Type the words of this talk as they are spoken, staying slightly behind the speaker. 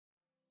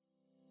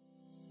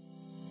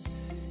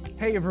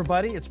Hey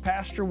everybody, it's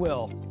Pastor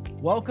Will.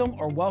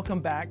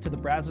 Welcome back to the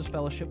Brazos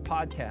Fellowship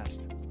Podcast.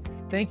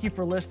 Thank you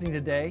for listening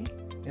today.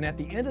 And at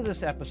the end of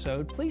this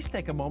episode, please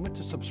take a moment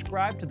to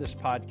subscribe to this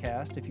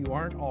podcast if you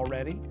aren't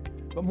already.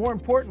 But more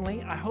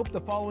importantly, I hope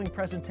the following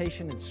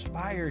presentation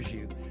inspires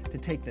you to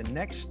take the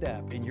next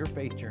step in your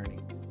faith journey.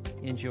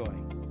 Enjoy.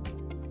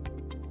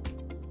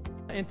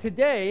 And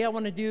today I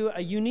want to do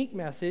a unique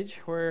message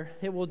where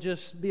it will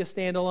just be a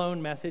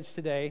standalone message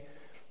today.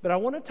 But I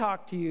want to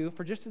talk to you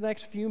for just the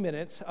next few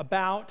minutes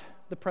about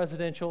the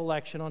presidential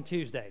election on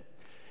Tuesday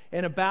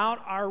and about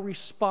our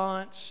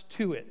response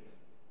to it.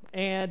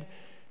 And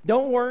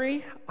don't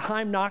worry,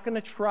 I'm not going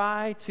to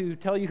try to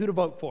tell you who to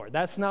vote for.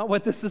 That's not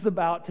what this is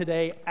about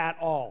today at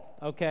all,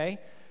 okay?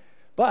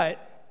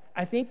 But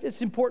I think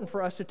it's important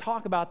for us to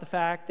talk about the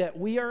fact that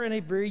we are in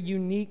a very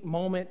unique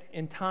moment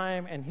in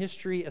time and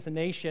history as a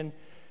nation,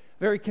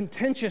 very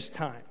contentious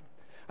time.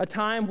 A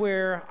time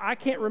where I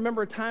can't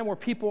remember a time where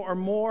people are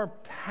more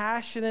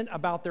passionate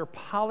about their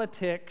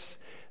politics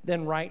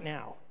than right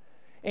now.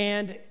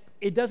 And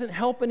it doesn't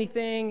help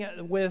anything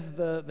with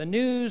the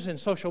news and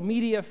social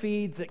media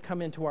feeds that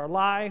come into our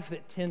life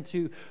that tend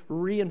to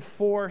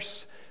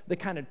reinforce the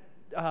kind of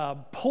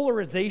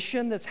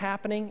polarization that's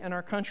happening in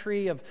our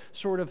country of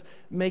sort of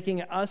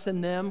making us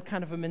and them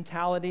kind of a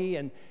mentality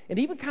and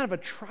even kind of a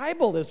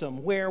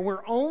tribalism where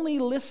we're only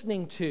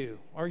listening to,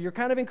 or you're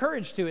kind of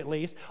encouraged to at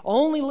least,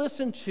 only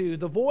listen to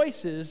the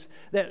voices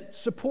that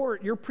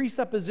support your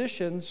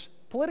presuppositions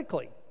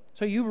politically.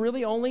 So you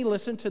really only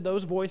listen to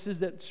those voices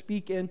that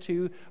speak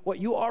into what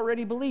you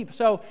already believe.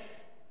 So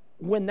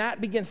when that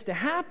begins to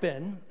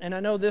happen, and I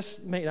know this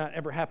may not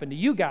ever happen to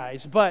you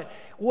guys, but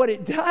what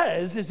it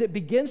does is it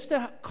begins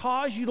to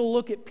cause you to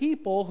look at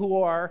people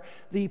who are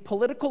the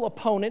political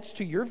opponents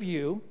to your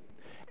view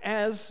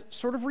as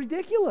sort of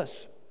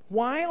ridiculous.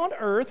 Why on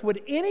earth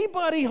would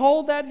anybody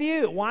hold that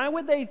view? Why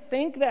would they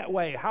think that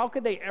way? How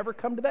could they ever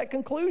come to that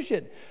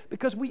conclusion?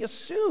 Because we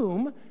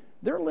assume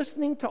they're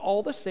listening to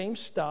all the same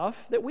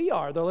stuff that we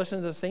are. They're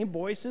listening to the same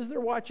voices.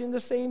 They're watching the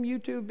same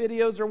YouTube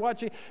videos.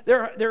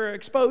 They're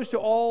exposed to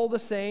all the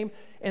same.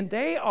 And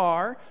they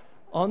are,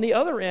 on the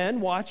other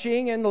end,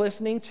 watching and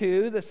listening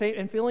to the same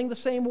and feeling the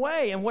same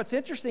way. And what's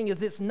interesting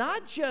is it's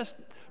not just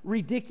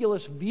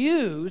ridiculous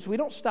views. We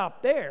don't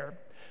stop there.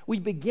 We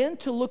begin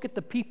to look at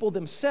the people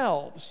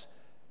themselves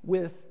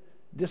with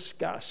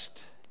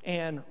disgust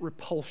and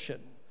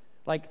repulsion.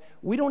 Like,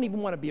 we don't even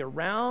want to be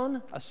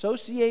around,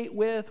 associate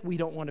with, we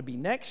don't want to be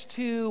next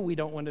to, we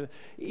don't want to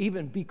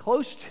even be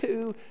close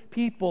to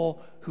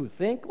people who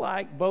think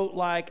like, vote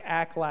like,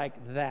 act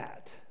like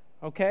that,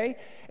 okay?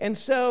 And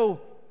so,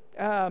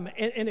 and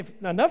if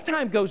enough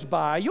time goes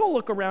by, you'll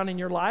look around in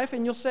your life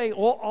and you'll say,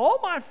 well, all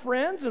my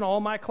friends and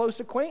all my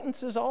close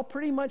acquaintances all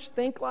pretty much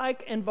think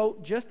like and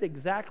vote just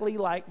exactly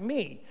like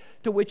me,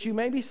 to which you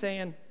may be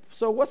saying,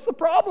 so what's the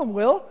problem,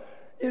 Will?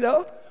 You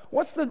know?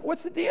 What's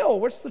the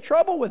deal? What's the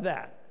trouble with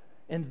that?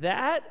 And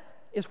that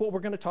is what we're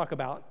going to talk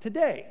about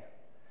today.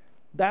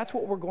 That's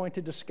what we're going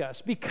to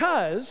discuss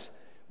because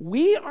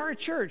we are a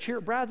church here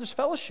at Brazos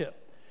Fellowship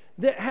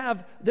that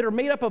are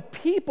made up of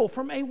people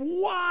from a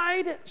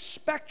wide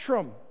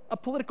spectrum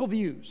of political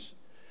views.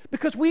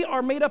 Because we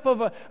are made up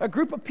of a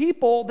group of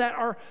people that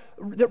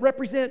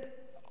represent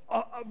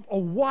a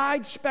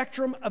wide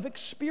spectrum of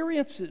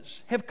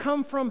experiences, have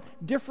come from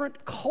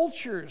different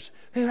cultures,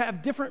 who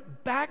have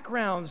different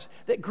backgrounds,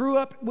 that grew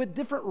up with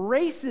different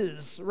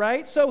races,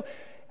 right? So,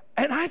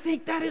 and I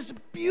think that is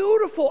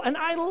beautiful, and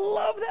I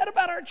love that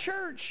about our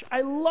church.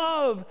 I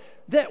love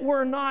that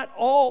we're not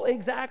all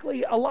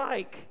exactly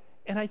alike,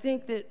 and I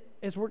think that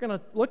as we're going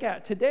to look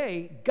at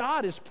today,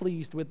 God is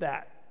pleased with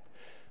that.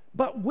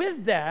 But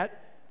with that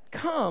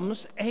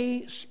comes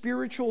a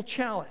spiritual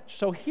challenge.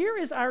 So here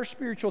is our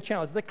spiritual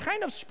challenge, the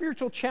kind of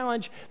spiritual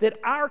challenge that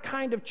our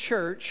kind of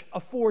church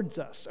affords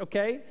us,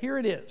 okay? Here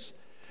it is.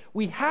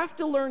 We have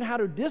to learn how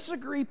to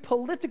disagree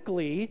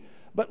politically,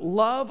 but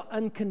love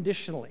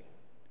unconditionally.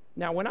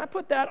 Now, when I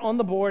put that on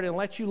the board and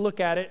let you look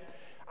at it,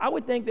 I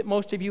would think that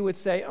most of you would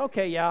say,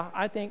 okay, yeah,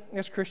 I think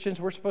as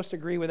Christians we're supposed to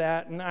agree with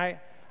that, and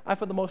I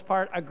for the most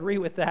part agree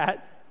with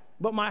that.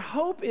 But my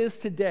hope is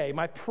today,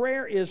 my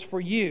prayer is for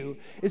you,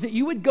 is that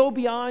you would go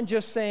beyond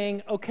just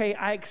saying, okay,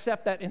 I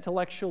accept that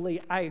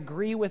intellectually, I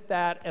agree with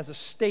that as a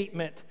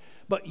statement,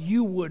 but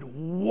you would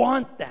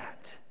want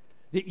that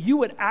you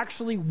would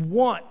actually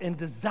want and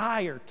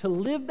desire to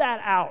live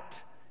that out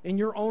in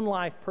your own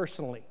life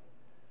personally.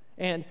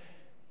 And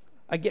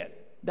again,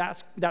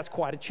 that's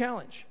quite a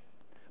challenge.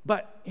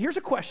 But here's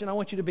a question I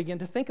want you to begin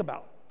to think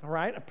about, all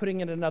right? I'm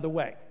putting it another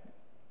way.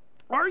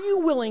 Are you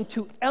willing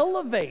to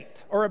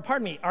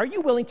are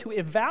you willing to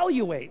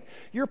evaluate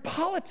your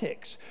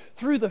politics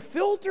through the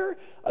filter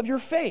of your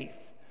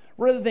faith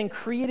rather than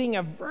creating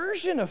a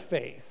version of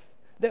faith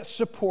that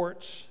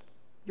supports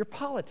your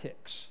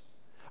politics?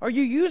 Are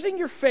you using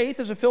your faith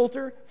as a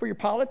filter for your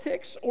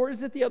politics, or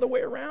is it the other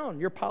way around?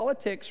 Your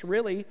politics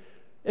really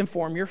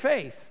inform your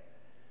faith.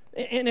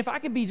 And if I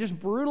could be just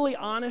brutally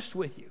honest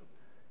with you,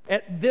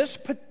 at this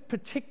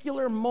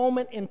particular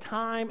moment in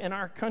time in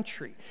our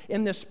country,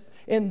 in this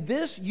In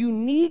this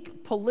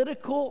unique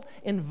political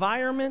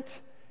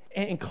environment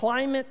and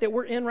climate that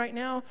we're in right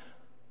now,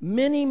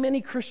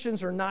 many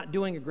Christians are not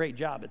doing a great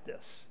job at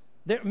this.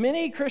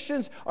 Many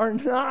Christians are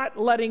not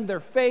letting their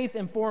faith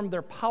inform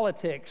their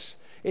politics.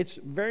 It's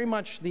very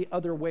much the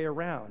other way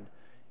around.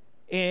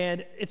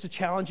 And it's a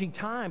challenging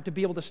time to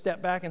be able to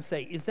step back and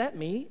say, is that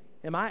me?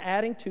 Am I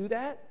adding to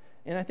that?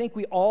 And I think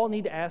we all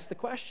need to ask the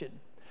question.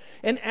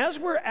 And as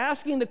we're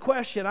asking the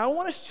question, I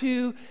want us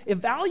to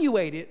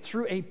evaluate it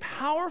through a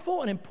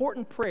powerful and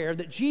important prayer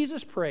that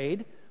Jesus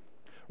prayed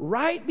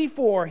right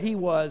before he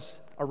was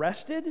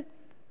arrested,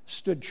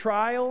 stood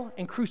trial,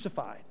 and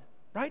crucified,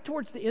 right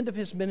towards the end of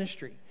his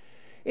ministry.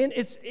 And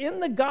it's in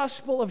the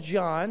Gospel of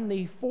John,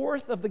 the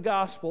fourth of the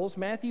Gospels,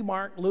 Matthew,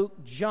 Mark,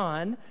 Luke,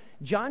 John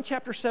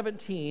chapter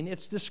 17.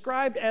 It's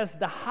described as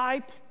the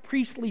high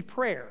priestly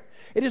prayer.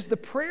 It is the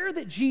prayer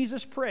that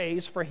Jesus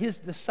prays for his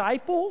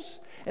disciples,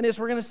 and as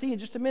we're going to see in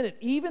just a minute,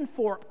 even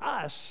for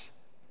us,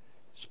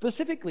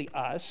 specifically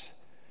us,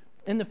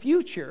 in the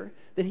future,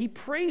 that he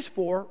prays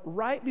for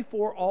right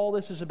before all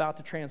this is about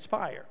to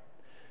transpire.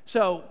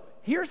 So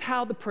here's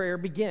how the prayer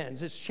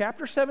begins. It's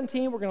chapter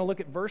 17. We're going to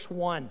look at verse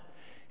 1.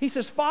 He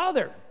says,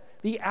 Father,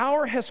 the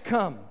hour has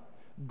come.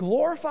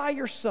 Glorify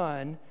your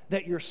Son,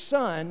 that your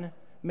Son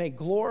may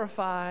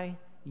glorify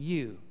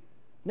you.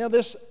 Now,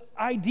 this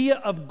idea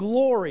of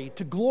glory,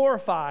 to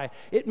glorify,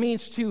 it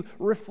means to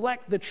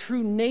reflect the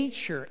true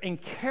nature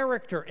and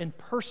character and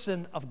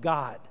person of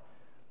God.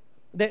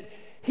 That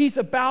he's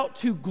about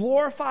to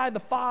glorify the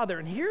Father.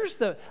 And here's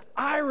the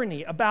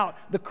irony about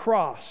the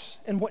cross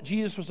and what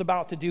Jesus was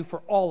about to do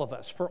for all of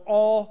us, for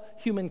all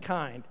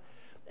humankind.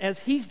 As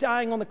he's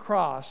dying on the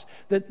cross,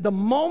 the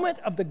moment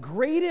of the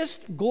greatest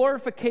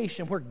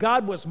glorification, where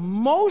God was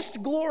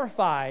most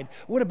glorified,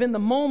 would have been the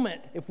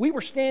moment, if we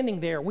were standing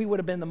there, we would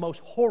have been the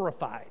most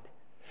horrified.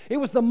 It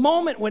was the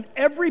moment when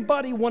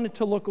everybody wanted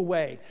to look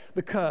away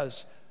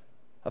because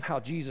of how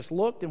Jesus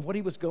looked and what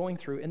he was going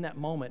through in that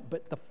moment.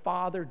 But the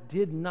Father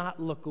did not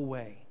look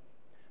away.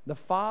 The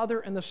Father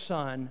and the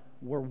Son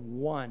were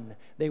one.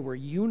 They were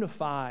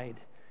unified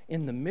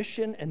in the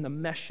mission and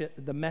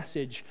the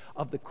message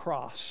of the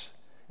cross.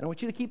 And I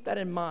want you to keep that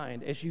in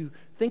mind as you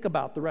think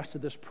about the rest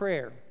of this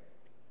prayer.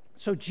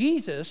 So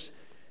Jesus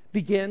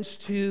begins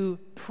to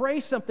pray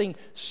something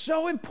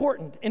so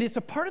important, and it's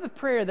a part of the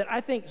prayer that I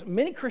think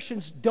many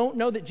Christians don't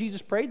know that Jesus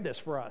prayed this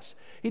for us.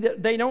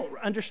 They don't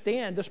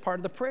understand this part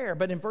of the prayer,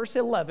 but in verse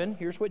 11,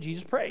 here's what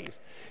Jesus prays.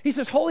 He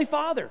says, Holy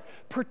Father,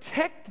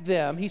 protect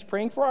them. He's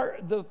praying for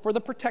the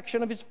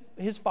protection of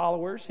his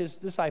followers, his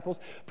disciples.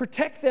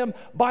 Protect them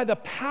by the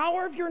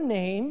power of your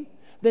name,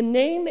 the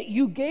name that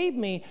you gave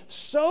me,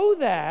 so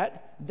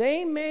that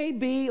they may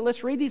be,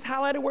 let's read these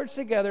highlighted words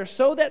together,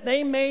 so that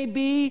they may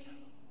be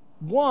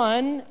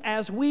one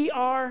as we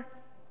are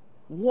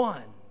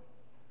one.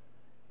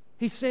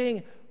 He's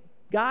saying,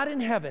 God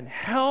in heaven,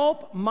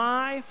 help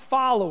my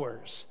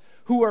followers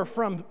who are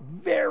from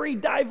very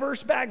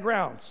diverse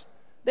backgrounds.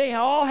 They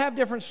all have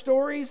different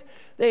stories.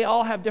 They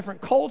all have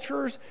different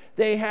cultures.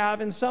 They have,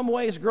 in some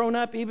ways, grown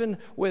up even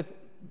with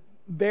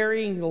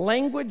varying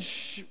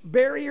language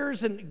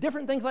barriers and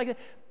different things like that.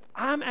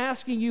 I'm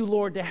asking you,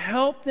 Lord, to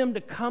help them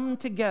to come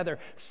together,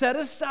 set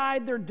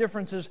aside their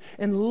differences,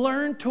 and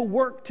learn to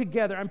work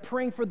together. I'm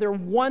praying for their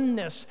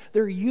oneness,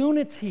 their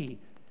unity.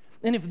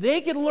 And if they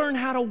could learn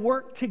how to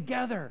work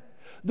together,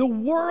 the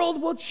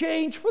world will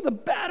change for the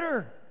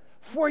better,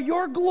 for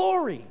your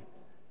glory.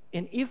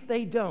 And if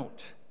they don't,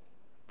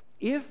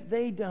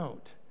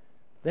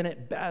 then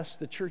at best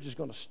the church is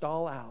going to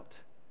stall out,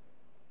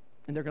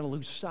 and they're going to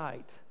lose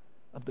sight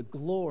of the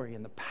glory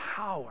and the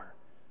power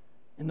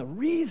and the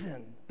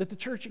reason that the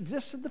church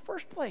exists in the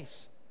first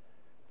place.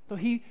 So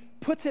he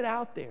puts it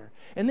out there.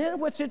 And then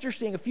what's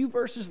interesting, a few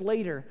verses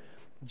later,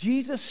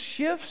 Jesus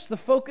shifts the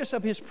focus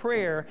of his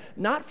prayer,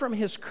 not from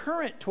his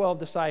current 12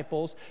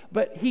 disciples,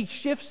 but he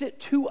shifts it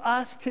to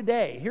us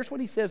today. Here's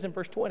what he says in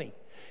verse 20.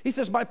 He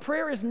says, my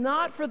prayer is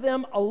not for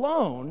them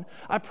alone.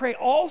 I pray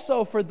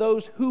also for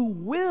those who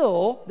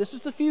will, this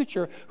is the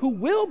future, who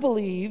will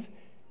believe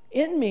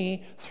in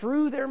me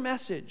through their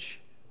message.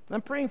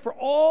 I'm praying for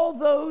all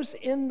those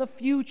in the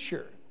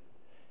future.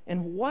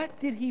 And what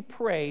did he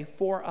pray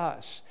for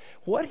us?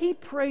 What he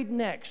prayed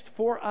next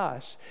for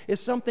us is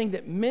something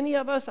that many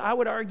of us, I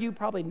would argue,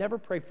 probably never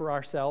pray for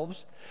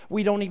ourselves.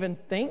 We don't even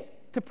think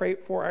to pray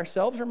for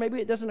ourselves, or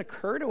maybe it doesn't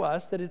occur to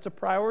us that it's a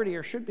priority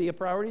or should be a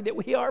priority that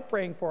we are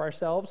praying for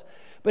ourselves.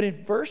 But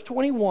in verse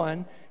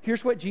 21,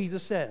 here's what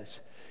Jesus says.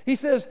 He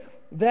says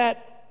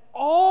that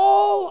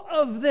all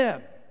of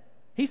them,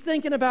 he's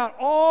thinking about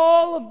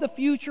all of the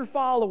future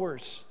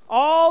followers,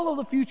 all of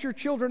the future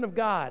children of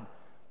God,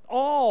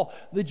 all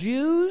the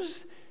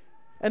Jews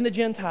and the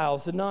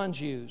Gentiles, the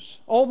non-Jews,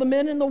 all the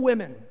men and the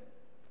women,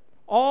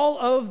 all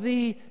of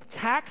the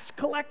tax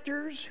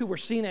collectors who were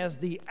seen as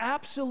the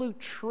absolute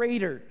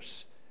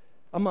traitors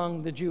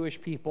among the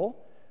Jewish people,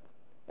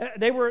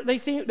 They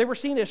were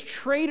seen as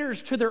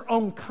traitors to their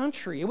own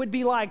country. It would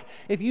be like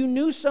if you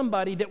knew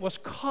somebody that was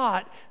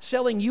caught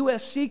selling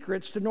U.S.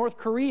 secrets to North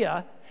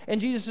Korea,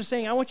 and Jesus is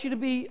saying, I want you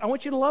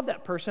to love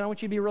that person. I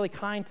want you to be really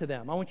kind to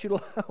them. I want you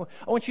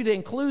to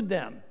include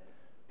them,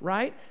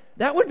 right?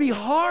 That would be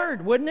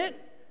hard, wouldn't it?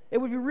 It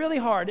would be really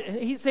hard. And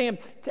he's saying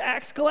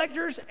tax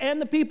collectors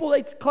and the people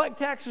they collect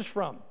taxes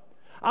from.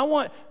 I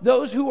want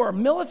those who are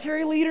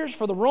military leaders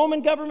for the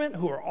Roman government,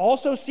 who are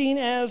also seen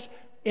as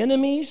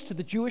enemies to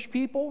the Jewish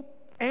people,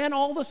 and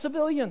all the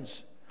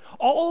civilians,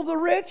 all the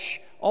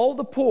rich, all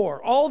the poor,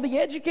 all the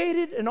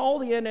educated and all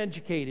the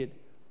uneducated.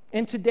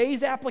 In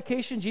today's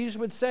application, Jesus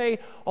would say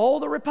all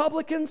the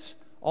Republicans,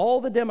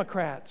 all the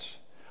Democrats,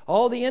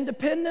 all the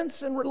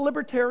independents and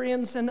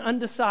libertarians and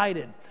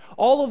undecided,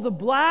 all of the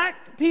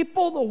black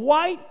people, the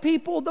white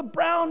people, the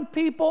brown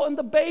people, and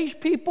the beige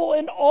people,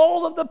 and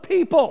all of the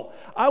people.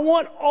 I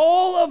want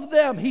all of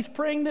them. He's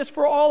praying this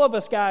for all of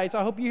us, guys.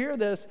 I hope you hear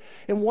this.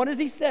 And what does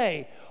he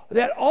say?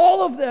 That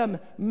all of them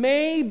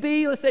may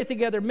be, let's say it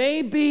together,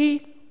 may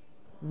be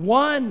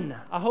one.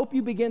 I hope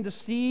you begin to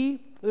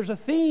see there's a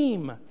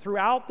theme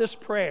throughout this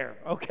prayer,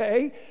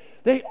 okay?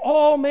 They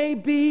all may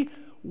be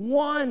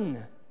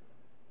one.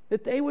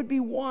 That they would be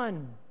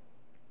one.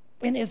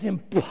 And as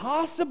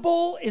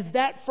impossible as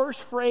that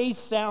first phrase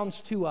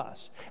sounds to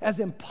us, as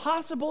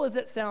impossible as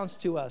it sounds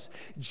to us,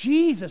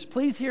 Jesus,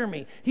 please hear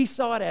me, he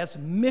saw it as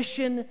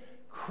mission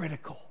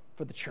critical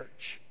for the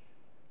church.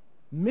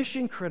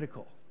 Mission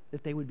critical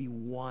that they would be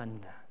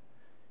one.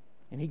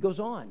 And he goes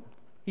on.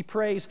 He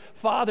prays,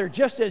 Father,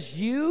 just as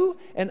you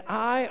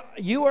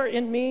are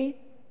in me,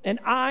 and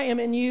I am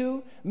in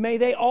you, may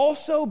they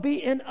also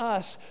be in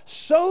us,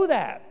 so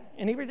that,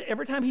 and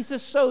every time he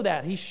says so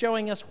that, he's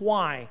showing us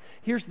why.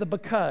 Here's the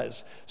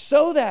because.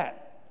 So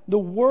that the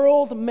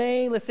world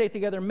may, let's say it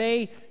together,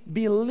 may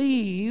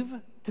believe,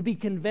 to be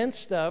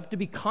convinced of, to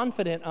be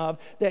confident of,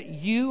 that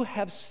you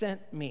have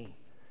sent me.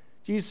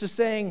 Jesus is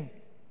saying,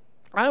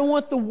 I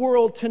want the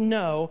world to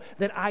know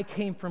that I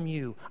came from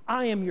you.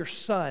 I am your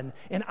son,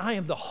 and I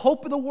am the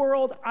hope of the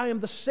world. I am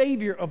the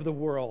Savior of the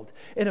world.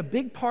 And a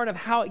big part of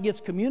how it gets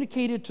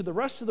communicated to the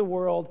rest of the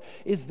world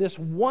is this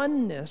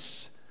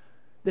oneness,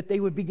 that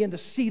they would begin to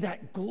see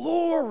that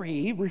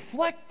glory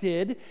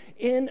reflected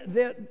in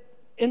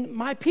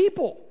my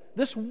people.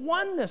 This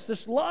oneness,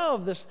 this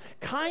love, this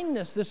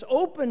kindness, this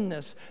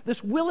openness,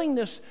 this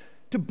willingness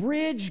to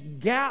bridge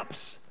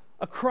gaps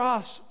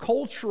across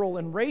cultural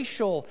and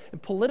racial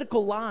and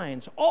political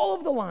lines, all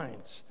of the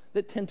lines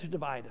that tend to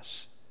divide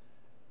us.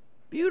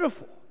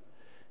 Beautiful.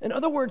 In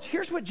other words,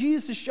 here's what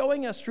Jesus is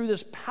showing us through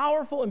this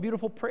powerful and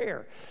beautiful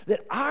prayer,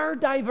 that our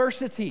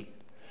diversity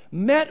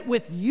met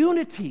with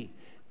unity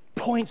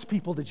points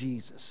people to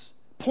Jesus,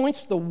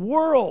 points the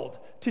world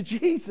to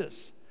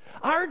Jesus.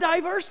 Our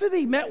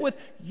diversity met with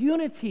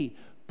unity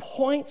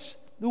points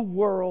the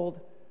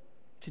world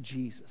to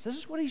Jesus. This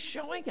is what he's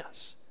showing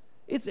us.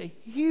 It's a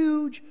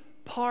huge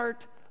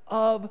part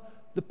of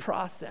the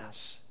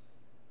process.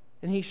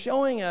 And he's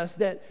showing us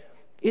that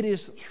it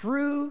is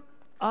through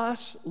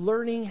us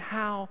learning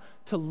how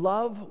to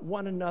love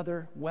one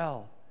another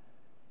well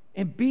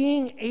and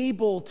being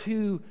able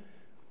to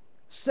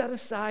set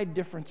aside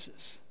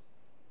differences,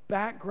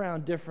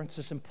 background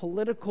differences, and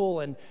political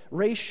and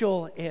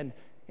racial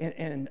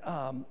and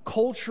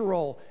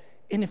cultural.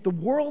 And if the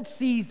world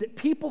sees that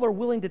people are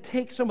willing to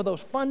take some of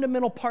those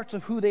fundamental parts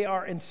of who they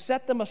are and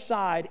set them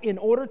aside in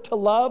order to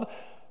love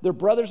their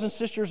brothers and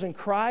sisters in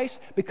Christ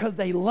because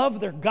they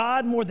love their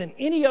God more than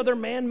any other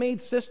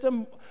man-made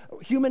system,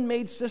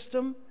 human-made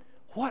system,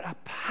 what a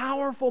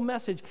powerful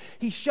message.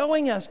 He's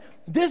showing us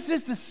this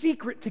is the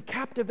secret to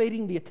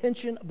captivating the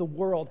attention of the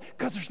world,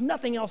 because there's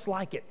nothing else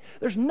like it.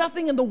 There's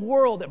nothing in the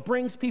world that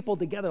brings people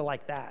together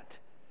like that,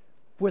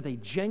 where they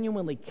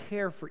genuinely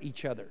care for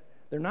each other.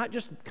 They're not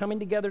just coming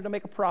together to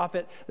make a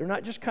profit. They're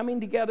not just coming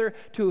together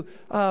to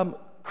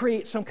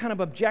create some kind of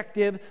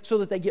objective so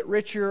that they get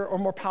richer or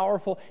more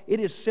powerful. It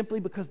is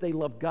simply because they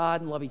love God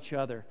and love each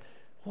other.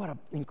 What an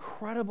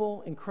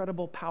incredible,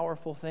 incredible,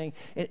 powerful thing.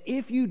 And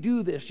if you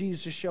do this,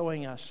 Jesus is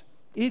showing us,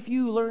 if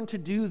you learn to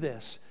do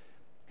this,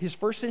 his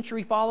first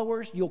century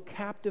followers, you'll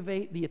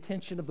captivate the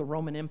attention of the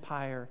Roman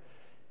Empire,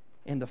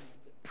 and the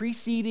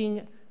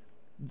preceding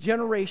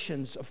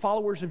generations of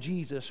followers of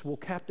Jesus will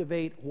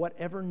captivate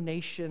whatever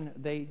nation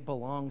they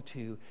belong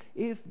to,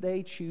 if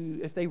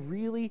they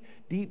really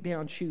deep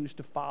down choose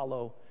to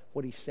follow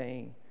what he's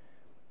saying.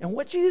 And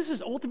what Jesus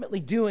is ultimately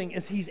doing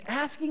is he's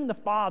asking the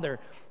Father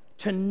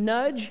to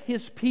nudge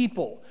his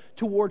people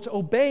towards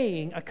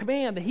obeying a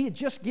command that he had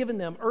just given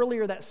them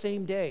earlier that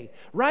same day,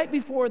 right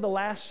before the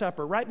Last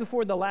Supper, right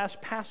before the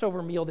last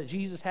Passover meal that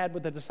Jesus had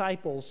with the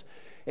disciples.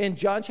 In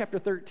John chapter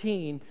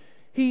 13,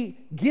 he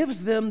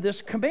gives them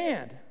this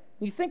command.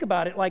 You think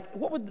about it, like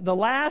what would the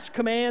last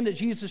command that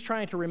Jesus is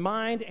trying to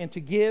remind and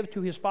to give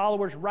to his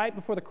followers right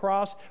before the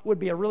cross would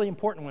be a really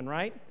important one,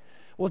 right?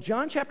 Well,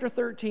 John chapter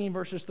 13,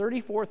 verses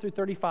 34 through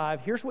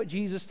 35, here's what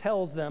Jesus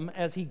tells them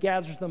as he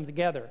gathers them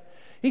together.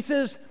 He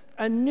says,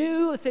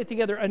 let's say it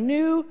together, a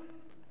new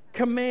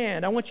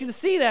command. I want you to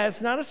see that.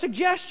 It's not a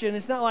suggestion.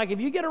 It's not like if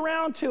you get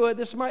around to it,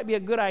 this might be a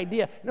good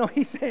idea. No,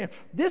 he's saying,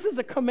 this is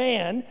a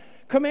command.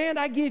 Command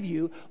I give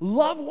you,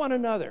 love one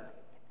another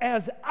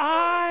as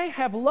I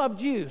have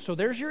loved you. So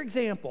there's your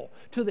example.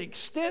 To the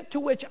extent to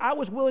which I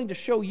was willing to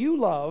show you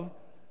love,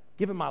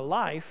 given my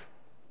life,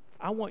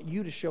 I want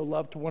you to show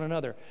love to one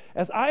another.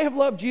 As I have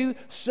loved you,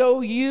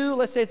 so you,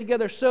 let's say it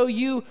together, so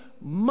you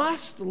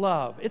must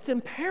love. It's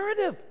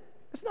imperative.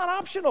 It's not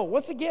optional.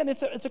 Once again,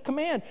 it's a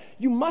command.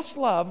 You must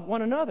love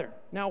one another.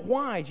 Now,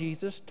 why,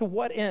 Jesus? To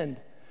what end?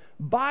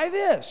 By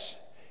this,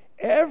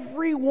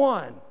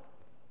 everyone,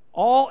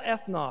 all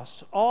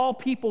ethnos, all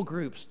people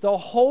groups, the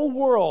whole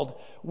world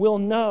will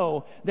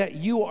know that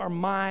you are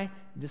my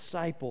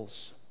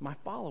disciples, my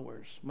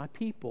followers, my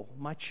people,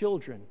 my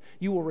children.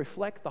 You will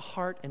reflect the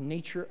heart and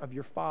nature of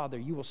your Father.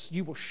 You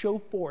will show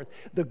forth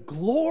the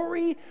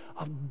glory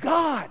of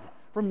God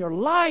from your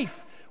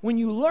life when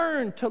you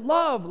learn to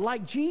love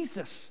like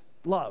Jesus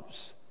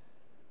loves.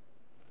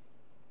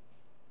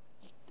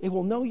 It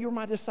will know you're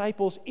my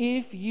disciples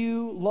if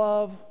you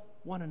love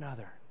one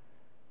another.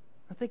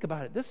 Now think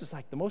about it. This is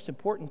like the most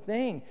important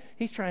thing.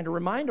 He's trying to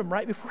remind them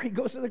right before he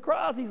goes to the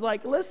cross. He's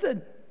like,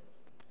 listen,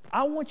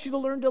 I want you to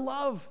learn to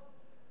love.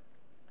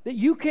 That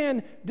you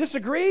can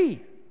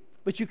disagree,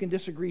 but you can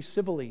disagree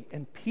civilly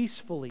and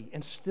peacefully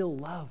and still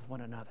love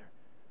one another.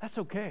 That's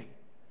okay.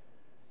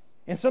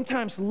 And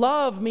sometimes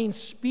love means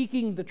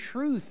speaking the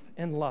truth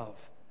in love.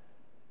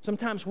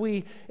 Sometimes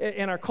we,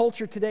 in our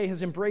culture today,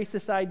 has embraced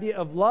this idea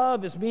of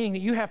love as being that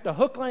you have to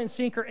hook, line,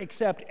 sinker,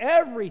 accept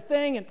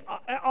everything and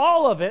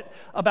all of it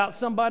about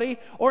somebody,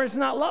 or it's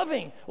not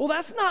loving. Well,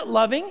 that's not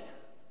loving.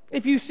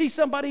 If you see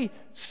somebody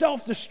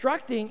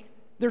self-destructing,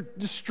 they're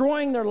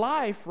destroying their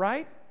life,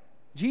 right?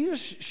 Jesus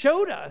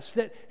showed us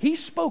that he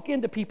spoke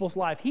into people's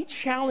life. He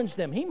challenged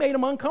them. He made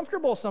them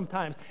uncomfortable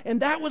sometimes,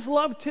 and that was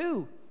love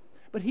too.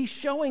 But he's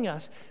showing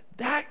us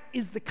that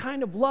is the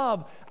kind of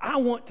love I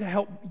want to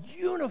help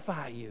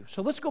unify you.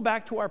 So let's go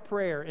back to our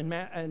prayer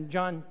in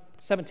John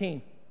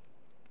 17.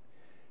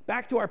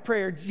 Back to our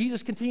prayer.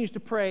 Jesus continues to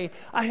pray,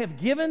 I have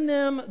given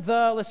them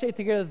let's say it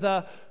together,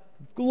 the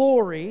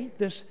glory,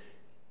 this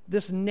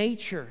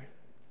nature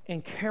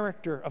and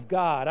character of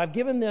God. I've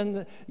given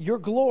them your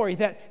glory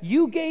that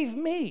you gave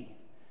me,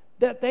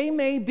 that they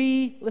may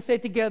be, let's say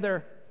it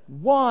together,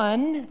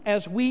 one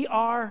as we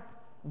are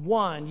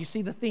one. You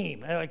see the theme.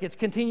 Like it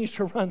continues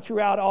to run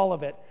throughout all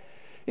of it.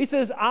 He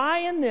says, I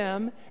and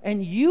them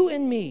and you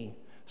and me,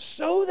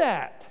 so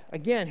that,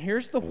 again,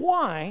 here's the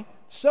why,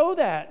 so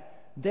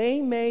that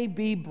they may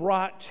be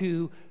brought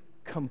to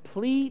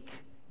complete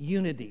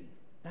unity.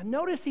 Now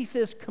notice he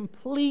says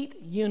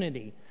complete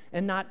unity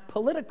and not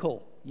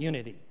political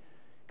unity.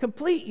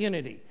 Complete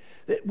unity.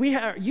 That we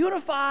are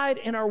unified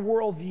in our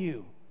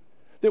worldview.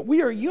 That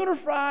we are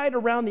unified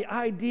around the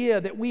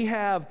idea that we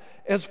have,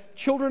 as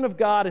children of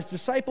God, as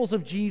disciples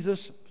of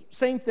Jesus,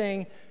 same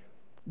thing,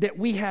 that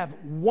we have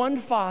one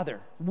Father,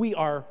 we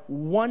are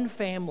one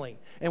family,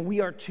 and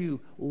we are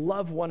to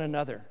love one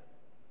another.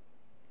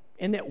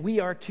 And that we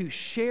are to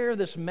share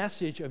this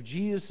message of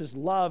Jesus'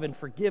 love and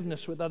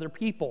forgiveness with other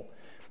people.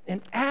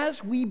 And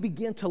as we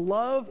begin to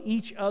love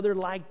each other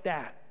like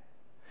that,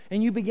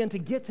 and you begin to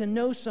get to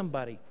know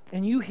somebody,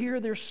 and you hear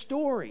their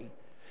story,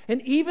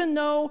 and even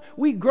though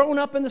we've grown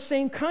up in the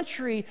same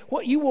country,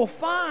 what you will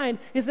find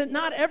is that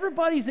not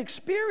everybody's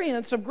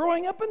experience of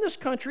growing up in this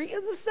country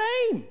is the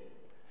same.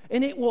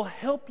 And it will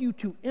help you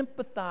to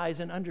empathize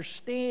and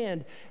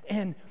understand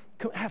and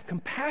have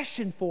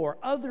compassion for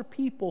other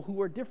people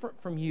who are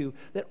different from you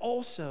that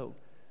also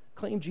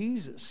claim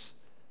Jesus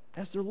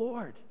as their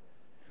Lord.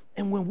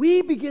 And when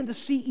we begin to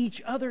see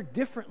each other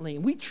differently,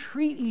 and we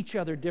treat each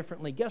other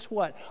differently, guess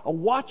what? A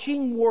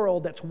watching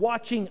world that's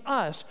watching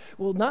us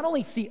will not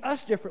only see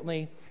us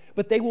differently,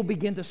 but they will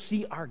begin to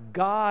see our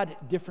God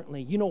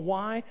differently. You know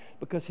why?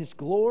 Because his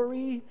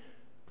glory,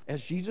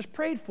 as Jesus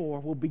prayed for,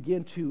 will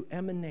begin to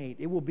emanate.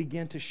 It will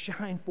begin to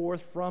shine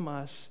forth from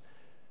us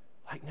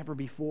like never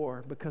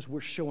before, because we're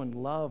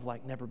showing love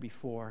like never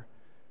before.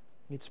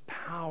 It's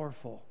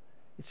powerful.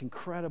 It's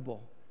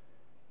incredible.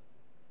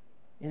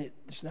 And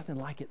there's nothing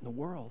like it in the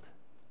world.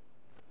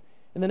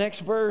 In the next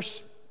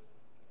verse,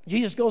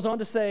 Jesus goes on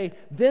to say,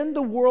 then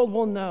the world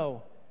will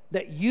know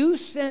that you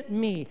sent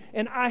me,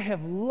 and I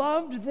have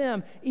loved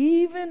them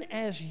even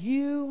as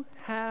you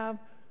have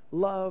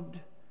loved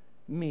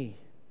me.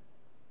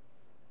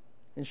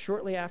 And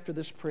shortly after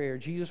this prayer,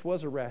 Jesus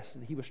was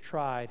arrested. He was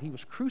tried. He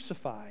was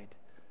crucified.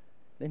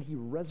 Then he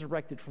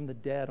resurrected from the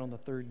dead on the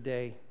third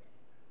day,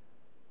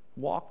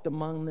 walked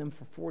among them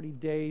for 40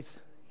 days.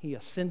 He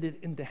ascended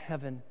into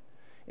heaven.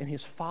 And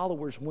his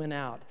followers went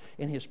out,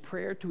 and his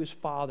prayer to his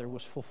Father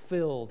was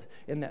fulfilled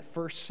in that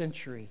first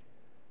century.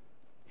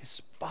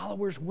 His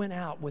followers went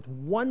out with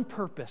one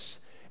purpose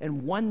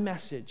and one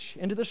message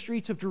into the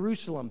streets of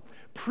Jerusalem,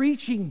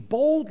 preaching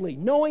boldly,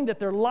 knowing that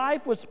their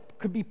life was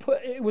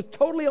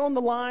totally on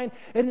the line,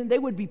 and they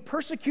would be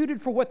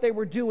persecuted for what they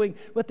were doing,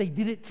 but they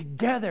did it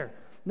together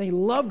and they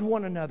loved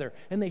one another,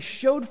 and they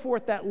showed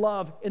forth that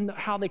love in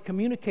how they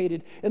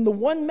communicated. And the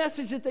one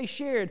message that they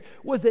shared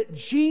was that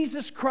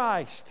Jesus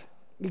Christ,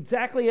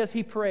 exactly as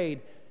he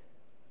prayed,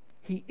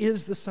 he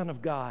is the Son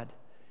of God,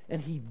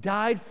 and he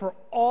died for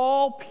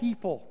all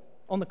people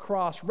on the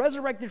cross,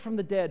 resurrected from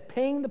the dead,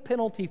 paying the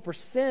penalty for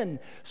sin,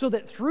 so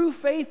that through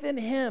faith in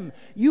him,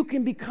 you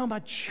can become a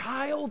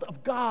child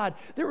of God.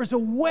 There is a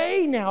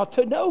way now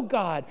to know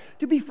God,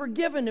 to be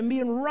forgiven and be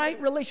in right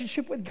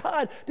relationship with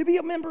God, to be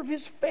a member of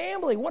his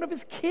family, one of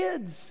his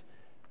kids,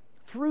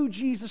 through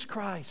Jesus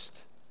Christ.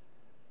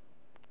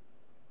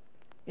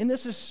 And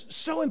this is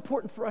so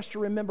important for us to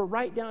remember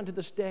right down to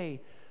this day,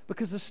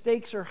 because the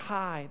stakes are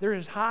high. They're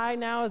as high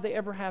now as they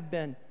ever have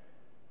been.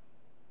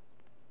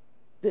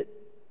 That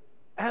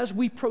as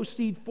we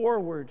proceed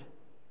forward,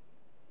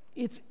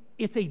 it's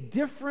a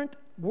different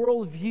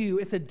worldview.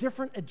 It's a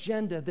different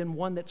agenda than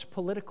one that's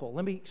political.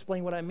 Let me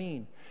explain what I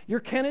mean. Your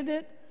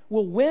candidate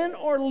will win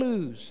or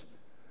lose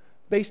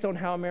based on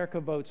how America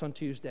votes on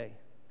Tuesday.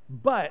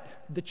 But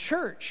the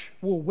church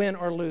will win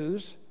or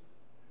lose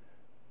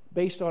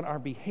based on our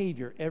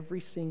behavior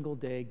every single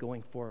day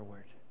going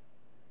forward.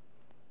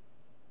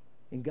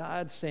 And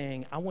God's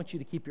saying, I want you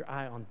to keep your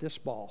eye on this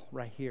ball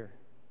right here.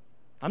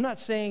 I'm not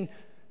saying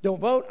don't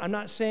vote. I'm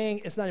not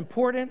saying it's not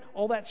important.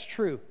 All that's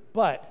true.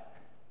 But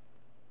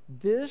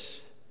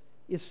this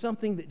is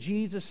something that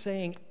Jesus is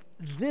saying,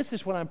 this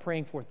is what I'm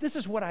praying for. This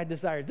is what I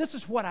desire. This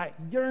is what I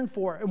yearn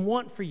for and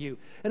want for you.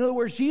 In other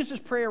words, Jesus'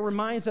 prayer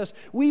reminds us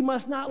we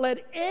must not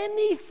let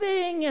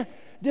anything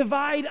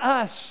divide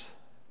us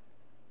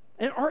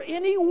or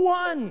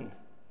anyone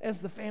as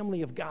the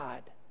family of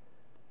God.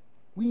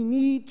 We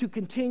need to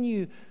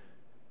continue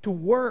to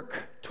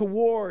work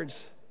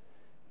towards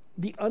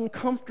the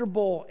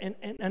uncomfortable and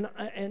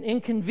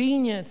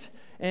inconvenient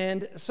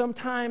and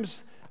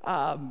sometimes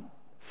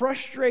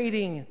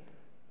frustrating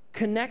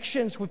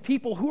connections with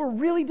people who are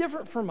really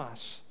different from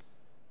us.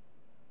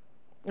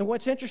 And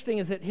what's interesting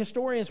is that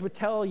historians would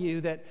tell you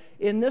that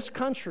in this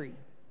country,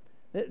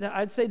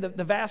 I'd say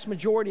the vast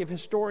majority of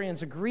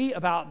historians agree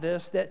about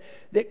this,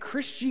 that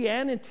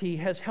Christianity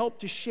has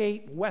helped to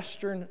shape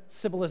Western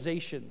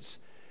civilizations.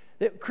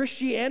 That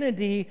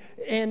Christianity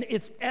and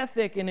its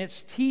ethic and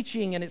its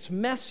teaching and its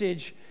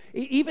message,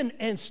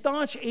 and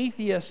staunch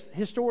atheist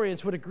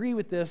historians would agree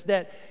with this,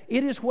 that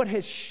it is what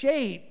has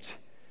shaped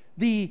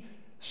the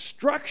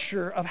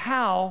structure of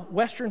how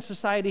Western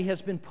society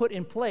has been put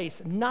in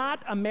place.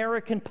 Not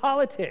American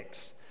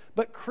politics,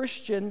 but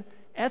Christian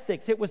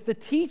ethics. It was the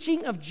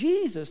teaching of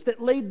Jesus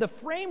that laid the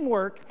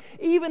framework,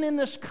 even in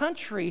this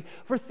country,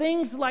 for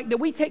things like that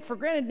we take for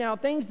granted now,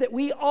 things that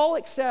we all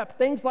accept,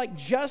 things like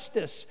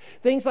justice,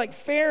 things like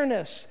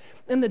fairness,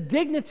 and the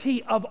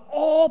dignity of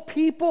all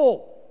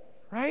people,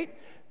 right?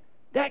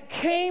 That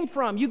came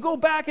from, you go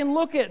back and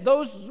look at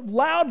those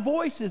loud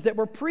voices that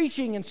were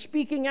preaching and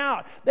speaking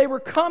out. They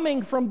were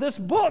coming from this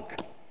book.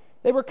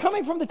 They were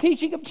coming from the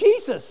teaching of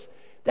Jesus.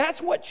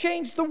 That's what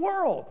changed the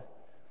world.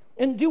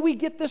 And do we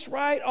get this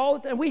right all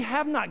the time? We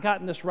have not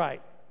gotten this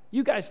right.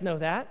 You guys know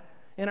that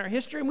in our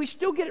history, and we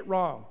still get it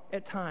wrong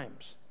at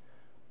times.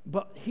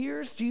 But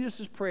here's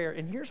Jesus' prayer,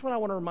 and here's what I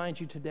want to remind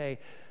you today,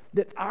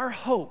 that our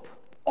hope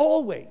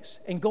always,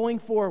 and going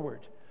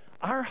forward,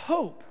 our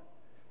hope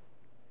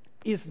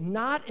is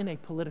not in a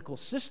political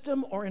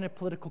system or in a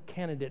political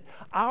candidate.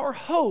 Our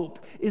hope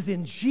is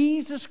in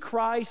Jesus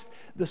Christ,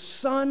 the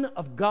Son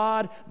of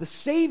God, the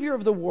Savior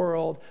of the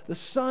world, the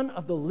Son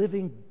of the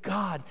living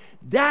God.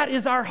 That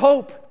is our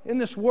hope in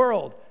this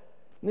world.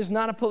 And this is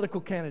not a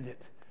political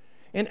candidate.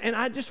 And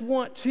I just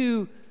want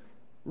to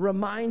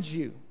remind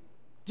you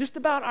just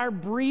about our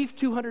brief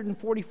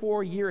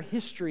 244-year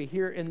history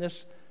here in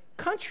this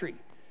country,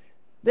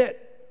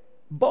 that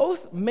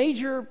both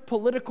major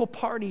political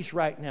parties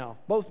right now,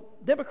 both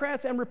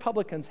Democrats and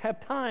Republicans,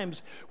 have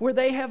times where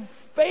they have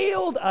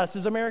failed us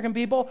as American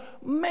people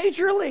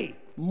majorly,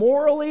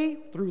 morally,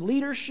 through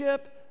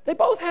leadership. They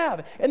both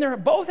have. And they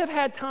both have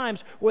had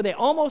times where they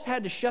almost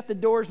had to shut the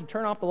doors and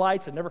turn off the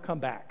lights and never come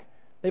back.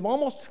 They've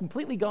almost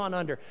completely gone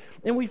under.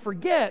 And we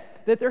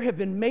forget that there have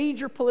been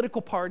major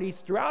political parties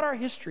throughout our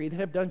history that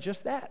have done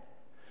just that.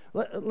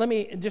 Let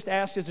me just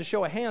ask as a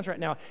show of hands right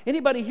now.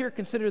 Anybody here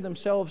consider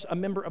themselves a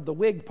member of the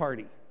Whig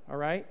Party? All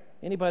right?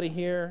 Anybody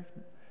here?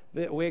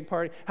 The Whig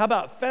Party? How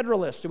about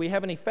Federalists? Do we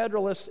have any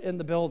Federalists in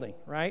the building?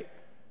 Right?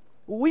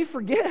 We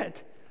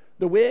forget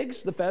the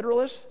Whigs, the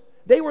Federalists,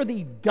 they were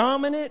the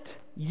dominant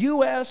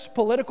U.S.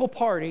 political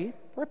party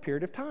for a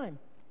period of time.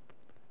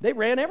 They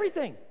ran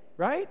everything,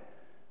 right?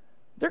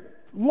 They're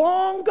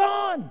long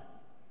gone.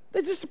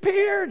 They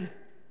disappeared.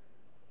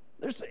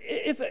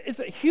 It's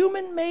a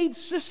human-made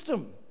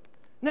system.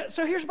 Now,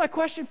 so here's my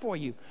question for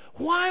you.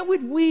 Why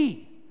would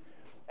we,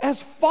 as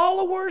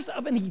followers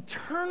of an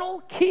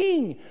eternal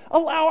king,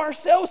 allow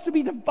ourselves to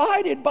be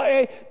divided by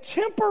a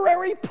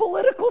temporary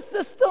political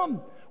system?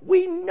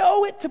 We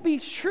know it to be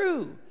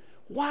true.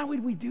 Why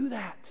would we do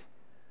that?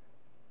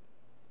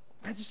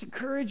 I just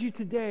encourage you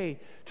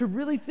today to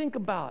really think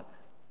about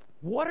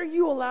what are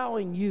you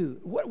allowing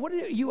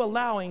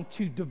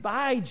to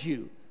divide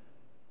you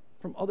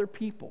from other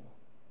people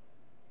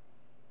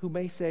who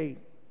may say,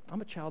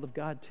 I'm a child of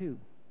God too.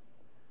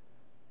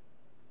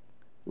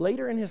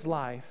 Later in his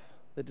life,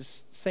 the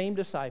same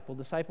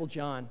disciple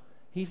John,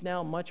 he's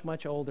now much,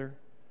 much older,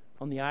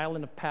 on the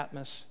island of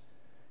Patmos.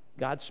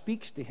 God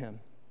speaks to him,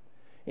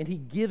 and he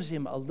gives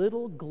him a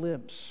little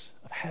glimpse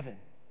of heaven.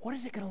 What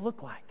is it going to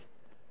look like?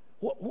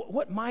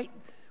 What might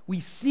we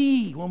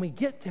see when we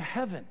get to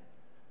heaven?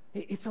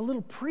 It's a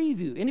little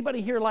preview.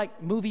 Anybody here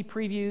like movie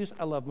previews?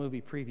 I love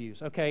movie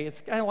previews, okay? It's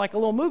kind of like a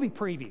little movie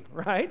preview,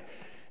 right?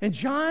 And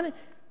John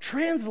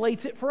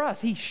translates it for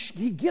us. He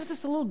gives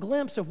us a little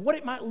glimpse of what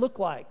it might look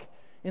like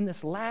in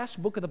this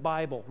last book of the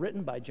Bible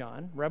written by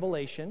John,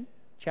 Revelation,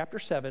 chapter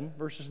 7,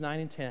 verses 9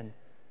 and 10.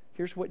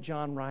 Here's what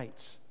John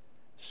writes.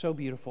 So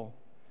beautiful.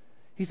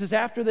 He says,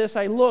 after this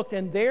I looked,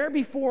 and there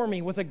before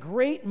me was a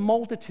great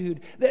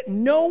multitude that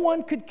no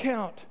one could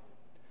count,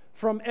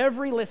 from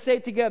every, let's say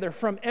it together,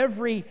 from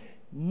every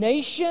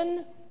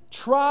nation,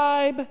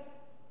 tribe,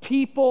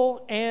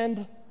 people,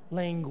 and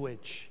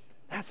language.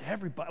 That's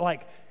everybody.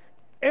 Like,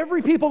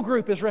 every people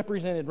group is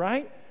represented,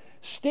 right?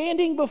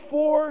 Standing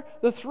before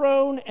the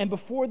throne and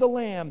before the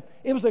Lamb.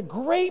 It was a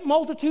great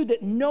multitude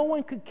that no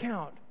one could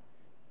count.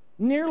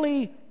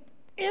 Nearly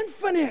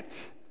infinite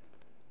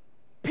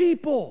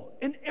people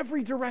in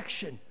every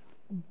direction.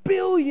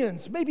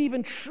 Billions, maybe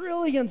even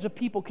trillions of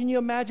people. Can you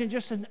imagine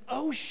just an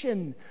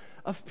ocean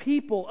of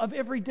people of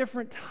every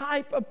different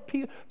type of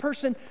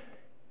person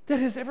that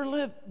has ever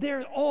lived?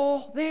 They're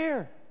all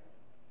there.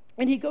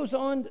 And he goes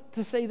on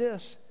to say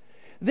this.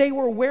 They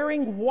were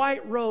wearing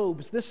white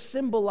robes. This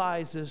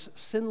symbolizes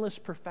sinless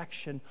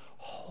perfection,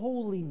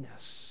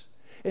 holiness.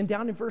 And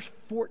down in verse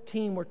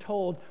 14, we're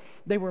told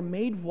they were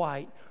made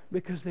white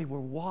because they were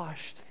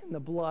washed in the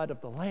blood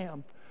of the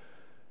Lamb.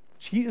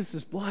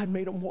 Jesus' blood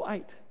made them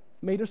white,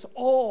 made us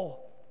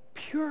all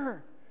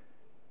pure,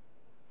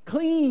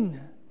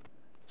 clean,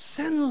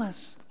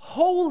 sinless,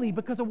 holy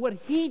because of what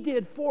he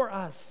did for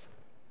us.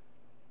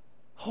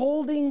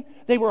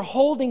 They were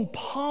holding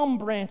palm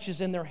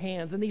branches in their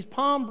hands, and these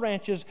palm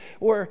branches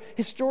were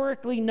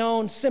historically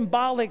known,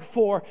 symbolic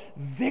for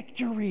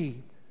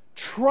victory,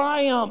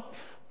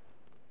 triumph,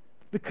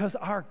 because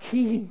our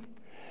King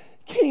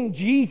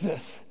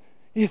Jesus,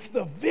 is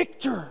the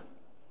victor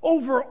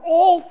over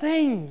all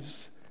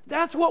things.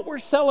 That's what we're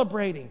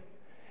celebrating.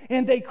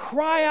 And they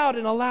cry out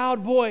in a loud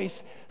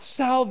voice,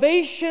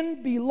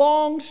 salvation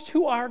belongs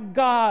to our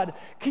God.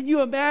 Can you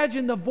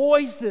imagine the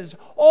voices,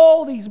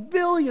 all these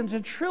billions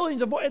and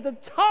trillions of voices at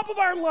the top of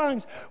our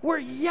lungs? We're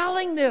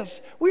yelling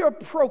this. We are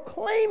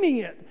proclaiming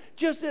it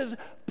just as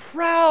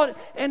proud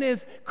and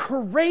as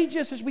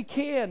courageous as we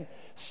can.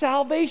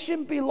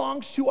 Salvation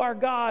belongs to our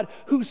God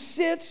who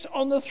sits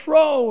on the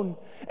throne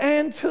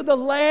and to the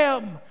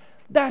Lamb,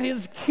 that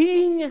is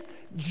King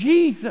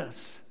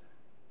Jesus.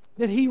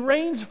 That he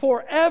reigns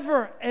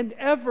forever and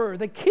ever,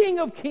 the King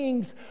of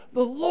kings,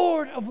 the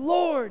Lord of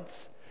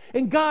lords.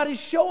 And God is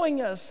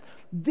showing us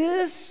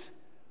this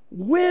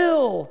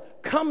will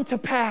come to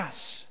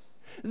pass.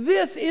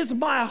 This is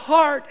my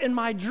heart and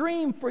my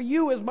dream for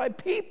you as my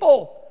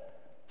people.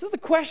 So the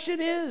question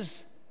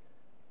is,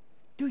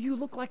 do you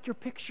look like your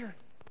picture?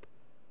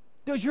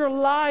 Does your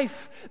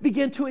life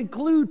begin to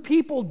include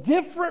people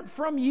different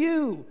from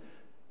you?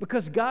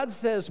 Because God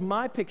says,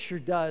 my picture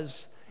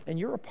does, and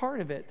you're a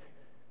part of it.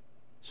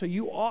 So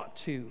you ought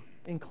to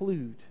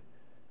include.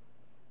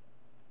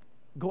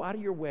 Go out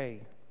of your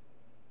way.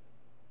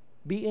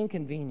 Be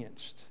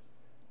inconvenienced.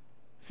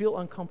 Feel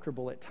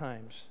uncomfortable at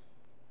times.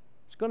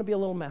 It's going to be a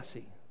little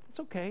messy.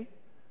 It's okay.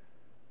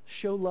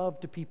 Show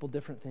love to people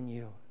different than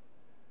you.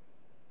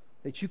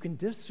 That you can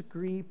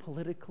disagree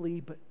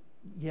politically, but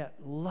yet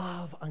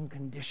love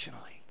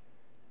unconditionally.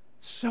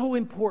 So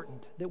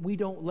important that we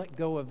don't let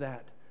go of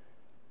that.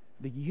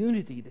 The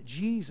unity that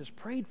Jesus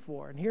prayed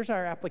for. And here's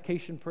our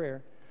application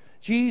prayer.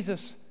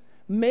 Jesus,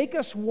 make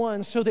us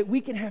one so that we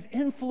can have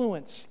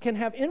influence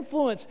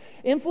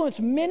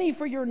many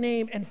for your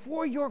name and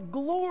for your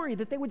glory,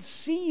 that they would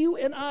see you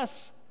in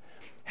us.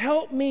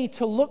 Help me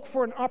to look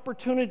for an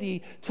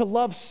opportunity to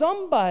love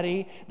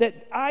somebody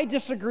that I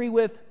disagree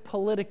with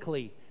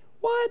politically.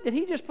 What? Did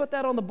he just put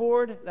that on the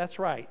board? That's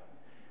right.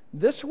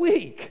 This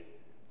week,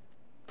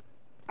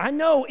 I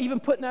know even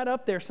putting that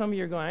up there, some of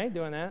you are going, I ain't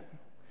doing that.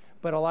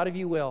 But a lot of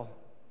you will,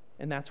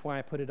 and that's why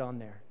I put it on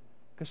there.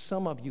 Because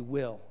some of you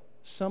will.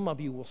 Some of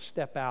you will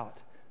step out.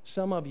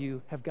 Some of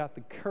you have got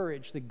the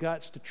courage, the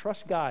guts to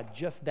trust God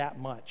just that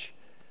much.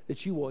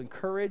 That you will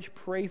encourage,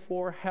 pray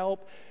for,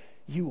 help.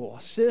 You will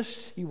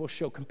assist. You will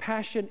show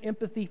compassion,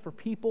 empathy for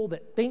people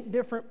that think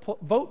different,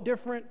 vote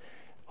different,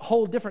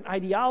 hold different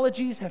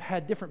ideologies, have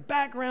had different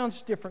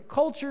backgrounds, different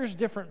cultures,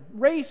 different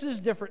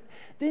races, different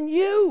than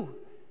you.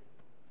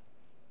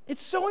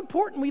 It's so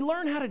important we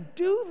learn how to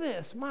do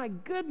this. My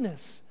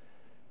goodness.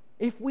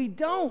 If we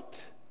don't,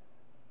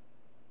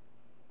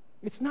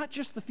 it's not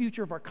just the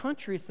future of our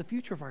country, it's the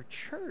future of our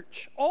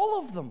church. All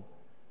of them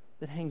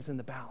that hangs in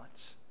the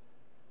balance.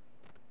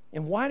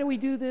 And why do we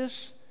do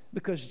this?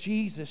 Because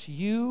Jesus,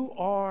 you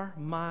are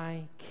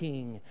my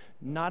King.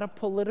 Not a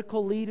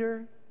political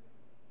leader,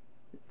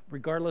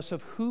 Regardless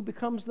of who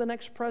becomes the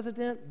next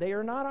president, they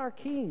are not our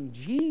king.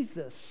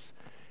 Jesus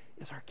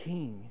is our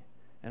king.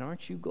 And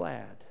aren't you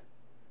glad?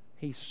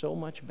 He's so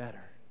much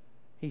better.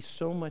 He's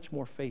so much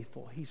more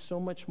faithful. He's so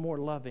much more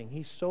loving.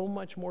 He's so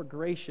much more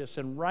gracious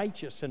and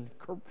righteous, and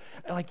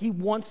like He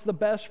wants the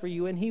best for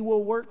you, and He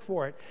will work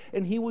for it.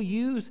 And He will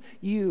use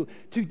you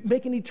to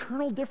make an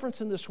eternal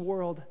difference in this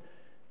world.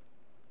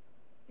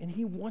 And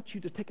He wants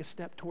you to take a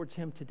step towards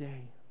Him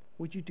today.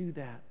 Would you do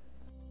that?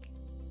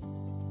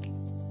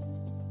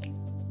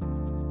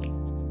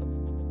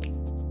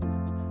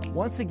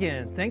 Once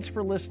again, thanks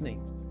for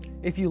listening.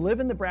 If you live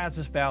in the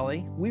Brazos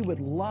Valley, we would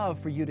love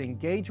for you to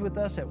engage with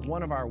us at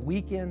one of our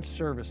weekend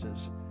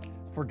services.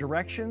 For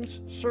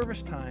directions,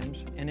 service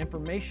times, and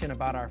information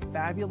about our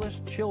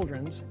fabulous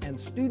children's and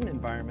student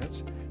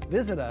environments,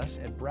 visit us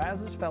at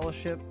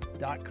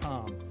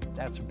brazosfellowship.com.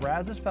 That's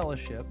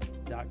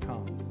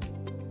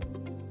brazosfellowship.com.